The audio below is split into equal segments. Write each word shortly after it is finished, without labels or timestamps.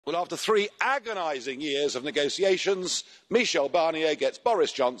Well, after 3 agonising years of negotiations, Michel Barnier gets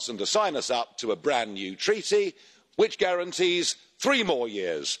Boris Johnson to sign us up to a brand new treaty, which guarantees 3 more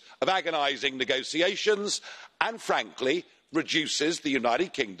years of agonising negotiations and, frankly, reduces the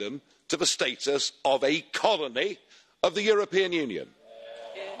United Kingdom to the status of a colony of the European Union.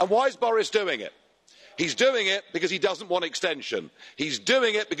 And why is Boris doing it? He's doing it because he doesn't want extension. He's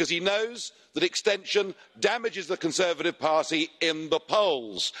doing it because he knows that extension damages the Conservative Party in the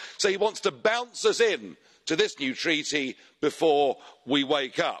polls. So he wants to bounce us in to this new treaty before we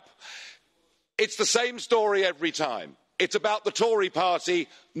wake up. It's the same story every time. It's about the Tory party,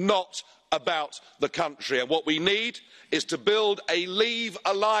 not about the country. And what we need is to build a Leave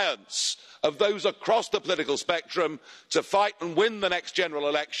alliance of those across the political spectrum to fight and win the next general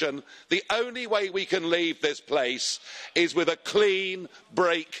election. The only way we can leave this place is with a clean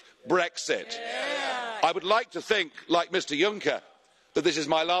break Brexit. Yeah. I would like to think, like Mr Juncker, that this is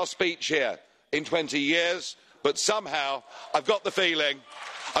my last speech here in 20 years, but somehow I've got the feeling,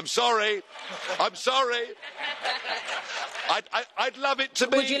 I'm sorry, I'd love it to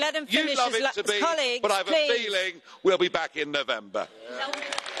be, Would you let him finish? You'd love it to be, colleagues, but I have please. a feeling we'll be back in November. Yeah.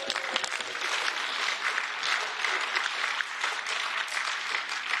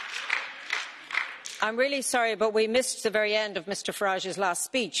 I'm really sorry, but we missed the very end of Mr Farage's last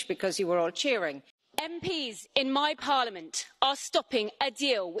speech because you were all cheering. MPs in my parliament are stopping a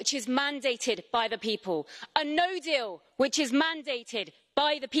deal which is mandated by the people, a no deal which is mandated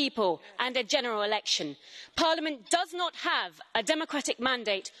by the people, and a general election. Parliament does not have a democratic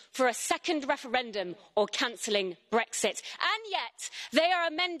mandate for a second referendum or cancelling Brexit, and yet they are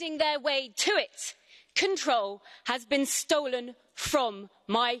amending their way to it. Control has been stolen from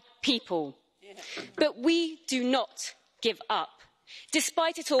my people. But we do not give up.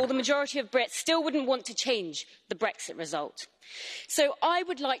 Despite it all, the majority of Brits still wouldn't want to change the Brexit result. So I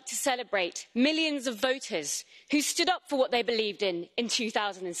would like to celebrate millions of voters who stood up for what they believed in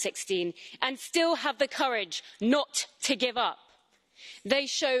 2016 and still have the courage not to give up. They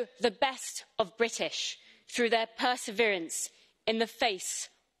show the best of British through their perseverance in the face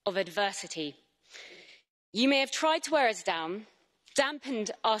of adversity. You may have tried to wear us down,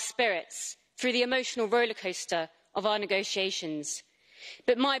 dampened our spirits through the emotional rollercoaster of our negotiations,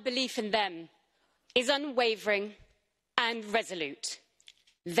 but my belief in them is unwavering and resolute.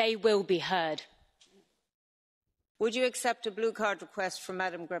 They will be heard. Would you accept a blue card request from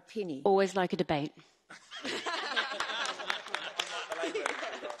Madam Grappini? Always like a debate.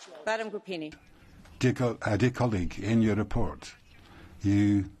 Madam Grappini. Dear colleague, in your report,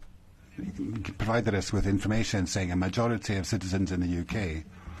 you provided us with information saying a majority of citizens in the UK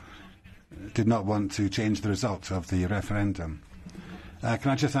did not want to change the result of the referendum.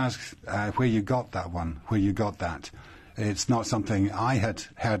 Can I just ask where you got that one, where you got that? It's not something I had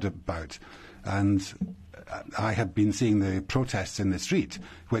heard about, and I have been seeing the protests in the street,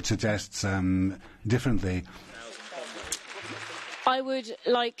 which suggests differently. I would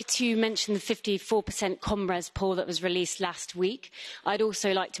like to mention the 54% Comres poll that was released last week. I'd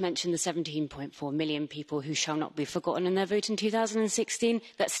also like to mention the 17.4 million people who shall not be forgotten in their vote in 2016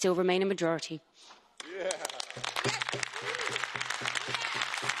 that still remain a majority. Yeah.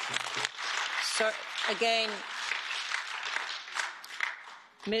 So, again,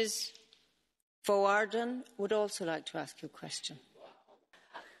 Ms Voarden would also like to ask you a question.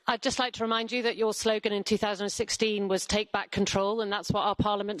 I'd just like to remind you that your slogan in 2016 was take back control, and that's what our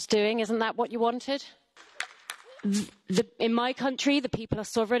parliament's doing. Isn't that what you wanted? In my country, the people are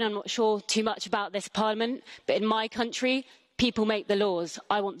sovereign. I'm not sure too much about this parliament, but in my country, people make the laws.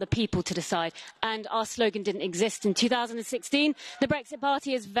 I want the people to decide. And our slogan didn't exist in 2016. The Brexit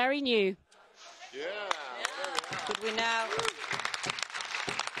Party is very new. Yeah. Could we now...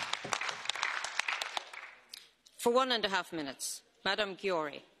 For 1.5 minutes, Madam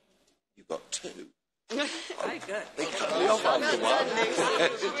Giori. You've got 2. Very good.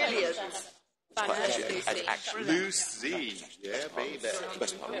 Lucy. Yeah, baby.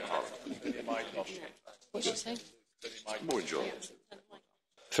 Best part of Parliament. What did you say? More enjoyable.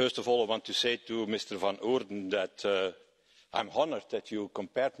 First of all, I want to say to Mr Van Orden that I'm honoured that you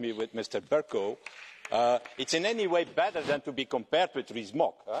compared me with Mr Bercow. It's in any way better than to be compared with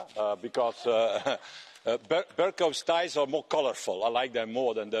Rees-Mogg, because Bercow's ties are more colourful. I like them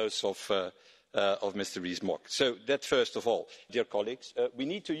more than those of Mr Rees-Mogg. So that first of all. Dear colleagues, we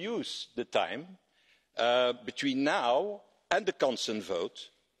need to use the time between now and the consent vote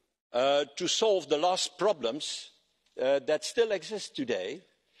to solve the last problems that still exist today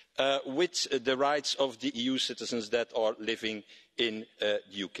with the rights of the EU citizens that are living in the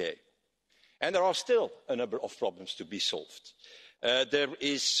UK. And there are still a number of problems to be solved. There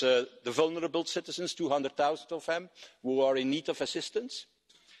is the vulnerable citizens, 200,000 of them, who are in need of assistance.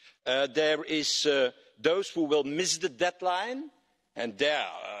 There is those who will miss the deadline, and there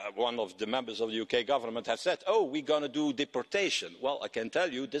one of the members of the UK government has said, oh, we're going to do deportation. Well, I can tell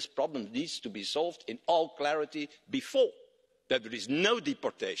you this problem needs to be solved in all clarity before that there is no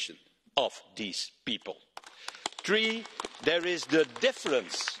deportation of these people. 3, there is the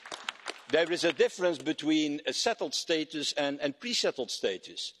difference. There is a difference between a settled status and pre-settled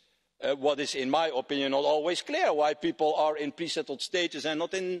status. What is, in my opinion, not always clear why people are in pre-settled status and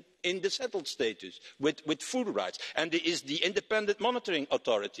not in the settled status with full rights. And there is the independent monitoring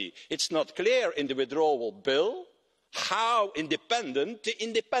authority. It's not clear in the withdrawal bill how independent the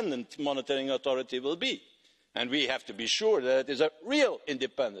independent monitoring authority will be. And we have to be sure that it is a real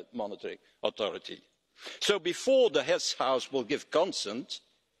independent monitoring authority. So before the House will give consent,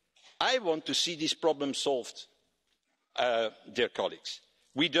 I want to see these problems solved, dear colleagues.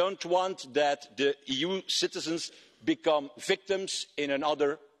 We don't want that the EU citizens become victims in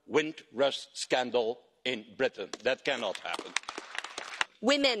another Windrush scandal in Britain. That cannot happen.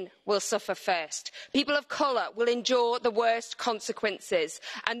 Women will suffer first. People of colour will endure the worst consequences.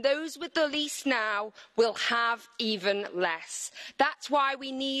 And those with the least now will have even less. That's why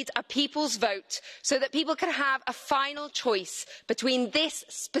we need a people's vote, so that people can have a final choice between this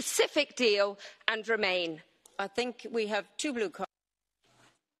specific deal and Remain. I think we have 2 blue cards.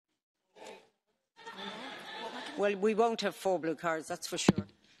 Well, we won't have 4 blue cards, that's for sure.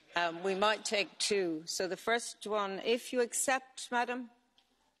 We might take 2. So the first one, if you accept, madam.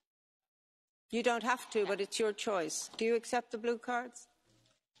 You don't have to, but it's your choice. Do you accept the blue cards?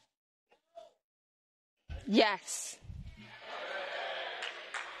 Yes.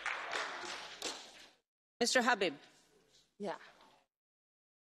 Mr. Habib. Yeah.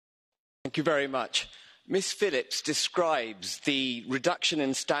 Thank you very much. Ms Phillips describes the reduction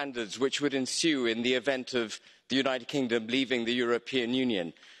in standards which would ensue in the event of the United Kingdom leaving the European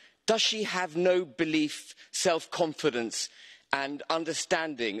Union. Does she have no belief, self-confidence and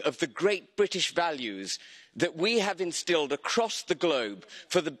understanding of the great British values that we have instilled across the globe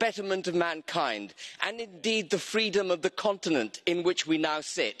for the betterment of mankind and indeed the freedom of the continent in which we now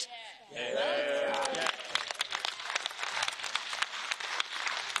sit?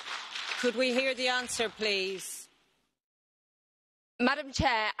 Could we hear the answer, please? Madam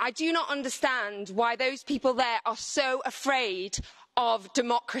Chair, I do not understand why those people there are so afraid of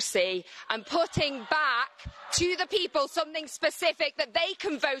democracy and putting back to the people something specific that they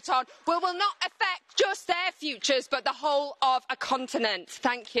can vote on will not affect just their futures but the whole of a continent.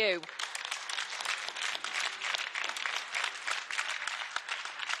 Thank you.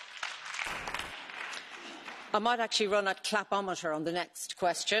 I might actually run a clapometer on the next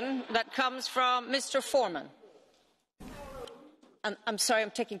question. That comes from Mr. Foreman. I'm sorry,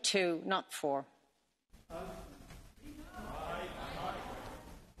 I'm taking 2, not 4.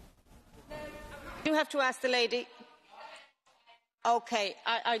 You have to ask the lady. Okay,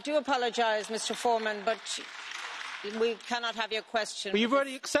 I do apologise, Mr. Foreman, but we cannot have your question. Well, you've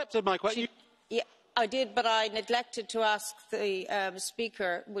already accepted my question. Yeah, I did, but I neglected to ask the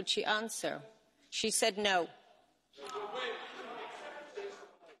speaker, would she answer? She said no.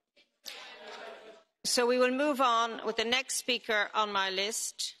 So we will move on with the next speaker on my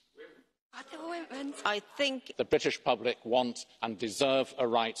list. I think the British public want and deserve a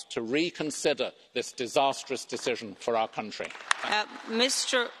right to reconsider this disastrous decision for our country.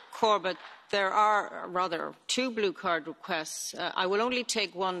 Mr. Corbett, there are rather 2 blue card requests. I will only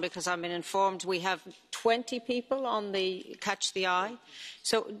take 1 because I've been informed we have 20 people on the Catch the Eye.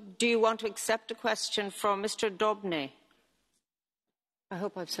 So do you want to accept a question from Mr. Dobney? I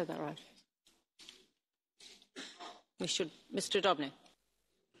hope I've said that right. Mr. Dobney.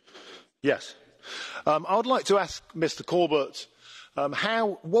 Yes. I would like to ask Mr. Corbett,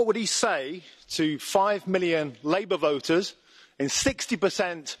 what would he say to 5 million Labour voters in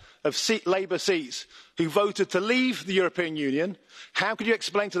 60% of Labour seats who voted to leave the European Union? How could you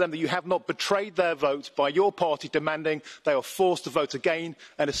explain to them that you have not betrayed their vote by your party demanding they are forced to vote again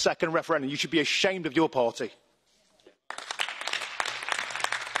in a second referendum? You should be ashamed of your party.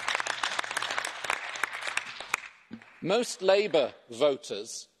 Most Labour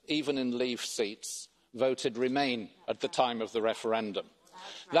voters, even in Leave seats, voted Remain at the time of the referendum.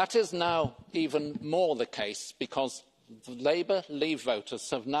 That is now even more the case because the Labour Leave voters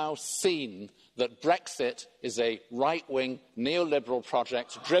have now seen that Brexit is a right-wing neoliberal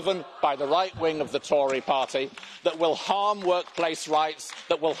project driven by the right wing of the Tory party that will harm workplace rights,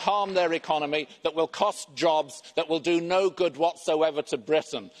 that will harm their economy, that will cost jobs, that will do no good whatsoever to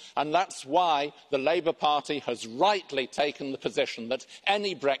Britain. And that's why the Labour Party has rightly taken the position that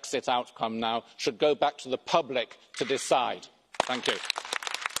any Brexit outcome now should go back to the public to decide. Thank you.